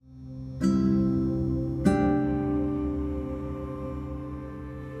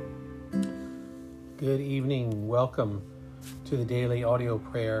Good evening. Welcome to the daily audio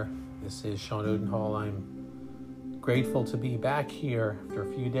prayer. This is Sean Odenhall. I'm grateful to be back here after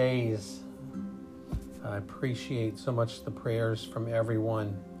a few days. I appreciate so much the prayers from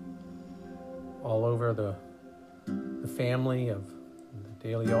everyone all over the family of the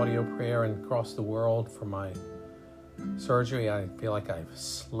daily audio prayer and across the world for my surgery. I feel like I've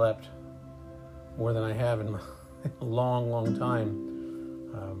slept more than I have in a long time.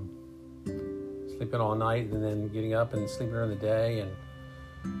 Sleeping all night and then getting up and sleeping during the day,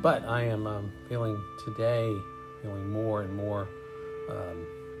 but I am feeling more and more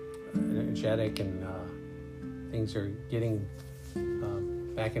energetic, and things are getting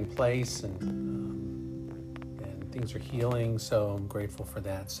back in place, and things are healing. So I'm grateful for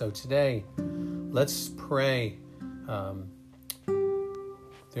that. So today, let's pray.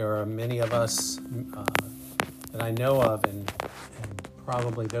 There are many of us that I know of, and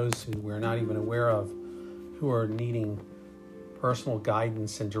probably those who we're not even aware of, who are needing personal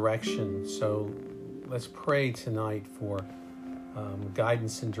guidance and direction. So let's pray tonight for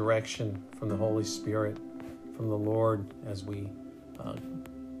guidance and direction from the Holy Spirit, from the Lord, as we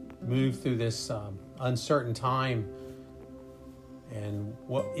move through this uncertain time. And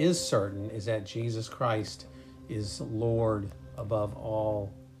what is certain is that Jesus Christ is Lord above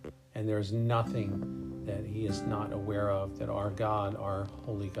all, and there's nothing that he is not aware of, that our God, our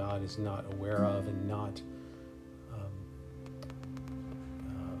holy God, is not aware of and not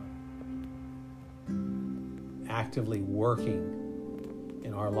actively working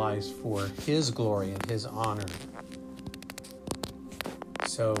in our lives for his glory and his honor.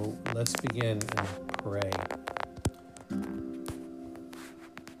 So let's begin and pray.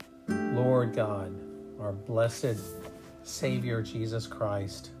 Lord God, our blessed Savior Jesus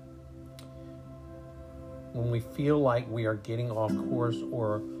Christ, when we feel like we are getting off course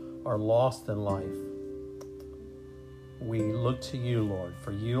or are lost in life, we look to you, Lord,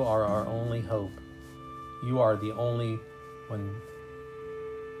 for you are our only hope. You are the only one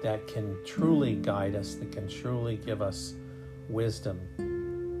that can truly guide us, that can truly give us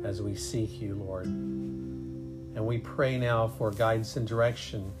wisdom as we seek you, Lord. And we pray now for guidance and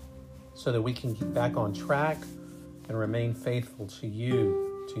direction so that we can get back on track and remain faithful to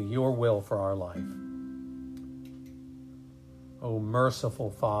you, to your will for our life. Oh, merciful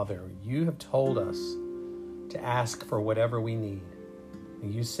Father, you have told us to ask for whatever we need.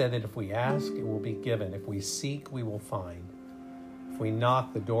 And you said that if we ask, it will be given. If we seek, we will find. If we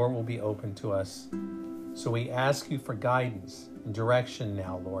knock, the door will be open to us. So we ask you for guidance and direction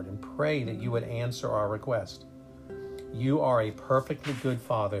now, Lord, and pray that you would answer our request. You are a perfectly good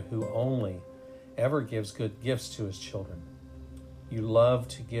Father who only ever gives good gifts to his children. You love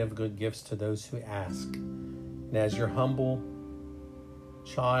to give good gifts to those who ask. And as your humble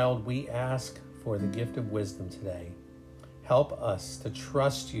child, we ask for the gift of wisdom today. Help us to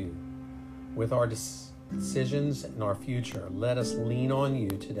trust you with our decisions and our future. Let us lean on you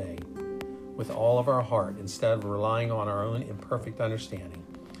today with all of our heart instead of relying on our own imperfect understanding.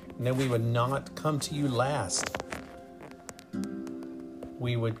 And that we would not come to you last.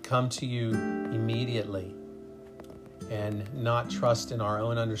 We would come to you immediately and not trust in our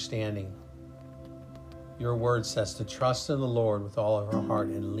own understanding. Your word says to trust in the Lord with all of our heart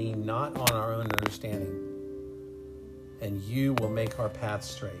and lean not on our own understanding, and you will make our path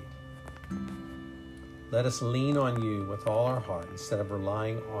straight. Let us lean on you with all our heart instead of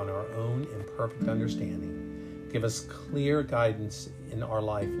relying on our own imperfect understanding. Give us clear guidance in our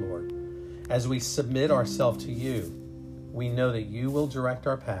life, Lord. As we submit ourselves to you, we know that you will direct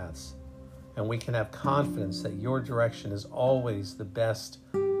our paths, and we can have confidence that your direction is always the best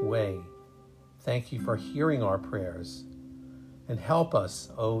way. Thank you for hearing our prayers, and help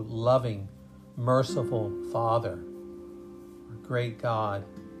us, O loving, merciful Father, our great God,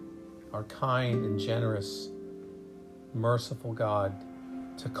 our kind and generous, merciful God,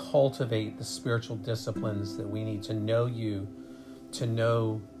 to cultivate the spiritual disciplines that we need to know you, to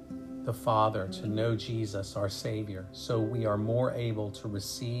know the Father, to know Jesus, our Savior, so we are more able to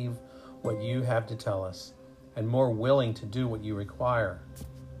receive what you have to tell us and more willing to do what you require.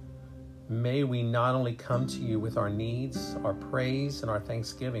 May we not only come to you with our needs, our praise, and our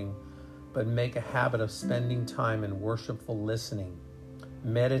thanksgiving, but make a habit of spending time in worshipful listening,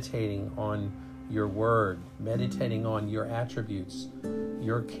 meditating on your word, meditating on your attributes,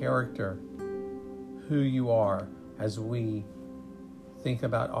 your character, who you are, as we think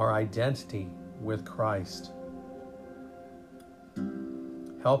about our identity with Christ.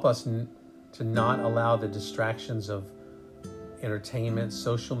 Help us to not allow the distractions of entertainment,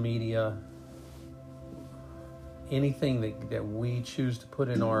 social media, anything that we choose to put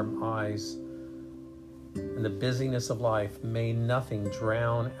in our eyes In the busyness of life, may nothing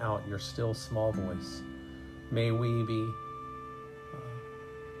drown out your still small voice. May we be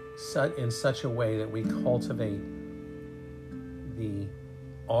in such a way that we cultivate the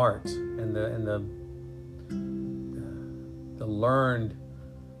art and the learned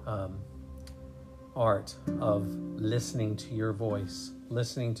art of listening to your voice,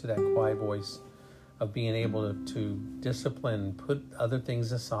 listening to that quiet voice, of being able to discipline, put other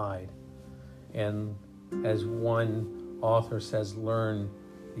things aside, and as one author says, learn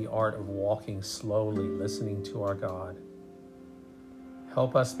the art of walking slowly, listening to our God.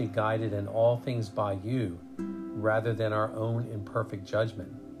 Help us be guided in all things by you, rather than our own imperfect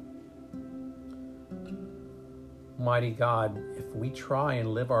judgment. Mighty God, if we try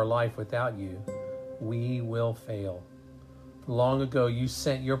and live our life without you, we will fail. Long ago, you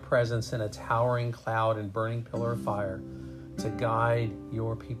sent your presence in a towering cloud and burning pillar of fire to guide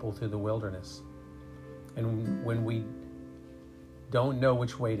your people through the wilderness. And when we don't know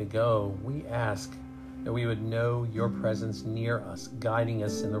which way to go, we ask that we would know your presence near us, guiding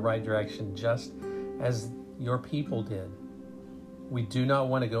us in the right direction, just as your people did. We do not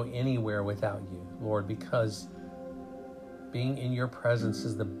want to go anywhere without you, Lord, because being in your presence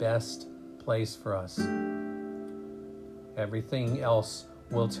is the best place for us. Everything else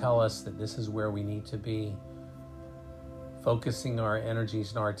will tell us that this is where we need to be, focusing our energies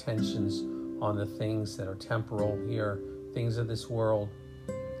and our attentions on the things that are temporal here, things of this world,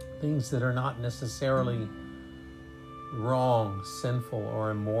 things that are not necessarily wrong, sinful,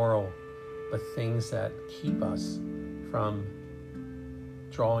 or immoral, but things that keep us from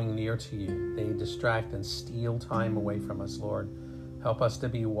drawing near to you. They distract and steal time away from us, Lord. Help us to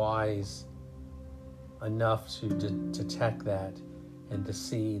be wise enough to detect that and to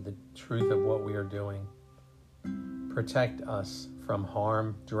see the truth of what we are doing. Protect us from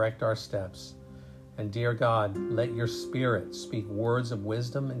harm, direct our steps. And dear God, let your Spirit speak words of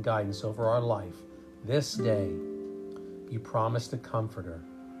wisdom and guidance over our life. This day, you promised a comforter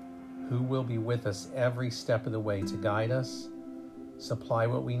who will be with us every step of the way to guide us, supply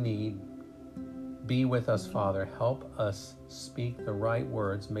what we need. Be with us, Father. Help us speak the right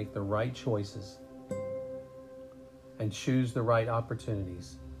words, make the right choices, and choose the right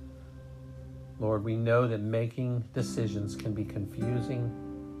opportunities. Lord, we know that making decisions can be confusing,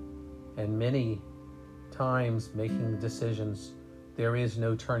 and many times making decisions, there is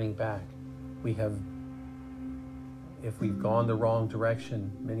no turning back. If we've gone the wrong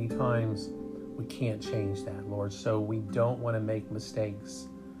direction, many times we can't change that, Lord. So we don't want to make mistakes.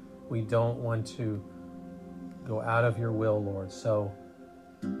 We don't want to go out of your will, Lord. So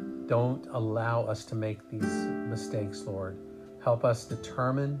don't allow us to make these mistakes, Lord. Help us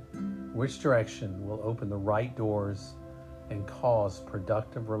determine which direction will open the right doors and cause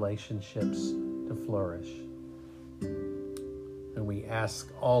productive relationships to flourish. And we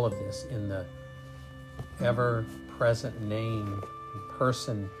ask all of this in the ever-present name and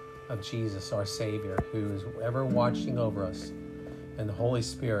person of Jesus, our Savior, who is ever watching over us, and the Holy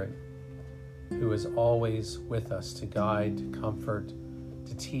Spirit, who is always with us to guide, to comfort,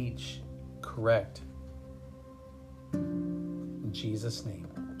 to teach, correct. In Jesus' name,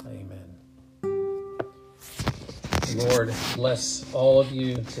 amen. Lord, bless all of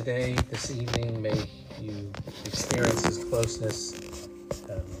you today, this evening. May you experience his closeness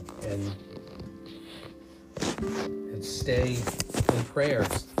and stay in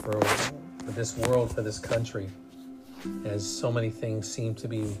prayers for this world, for this country, as so many things seem to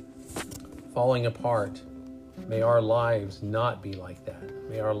be falling apart. May our lives not be like that.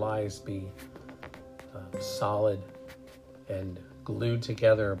 May our lives be solid and glued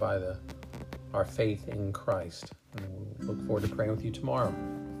together by our faith in Christ. And we'll look forward to praying with you tomorrow.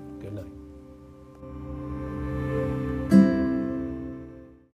 Good night.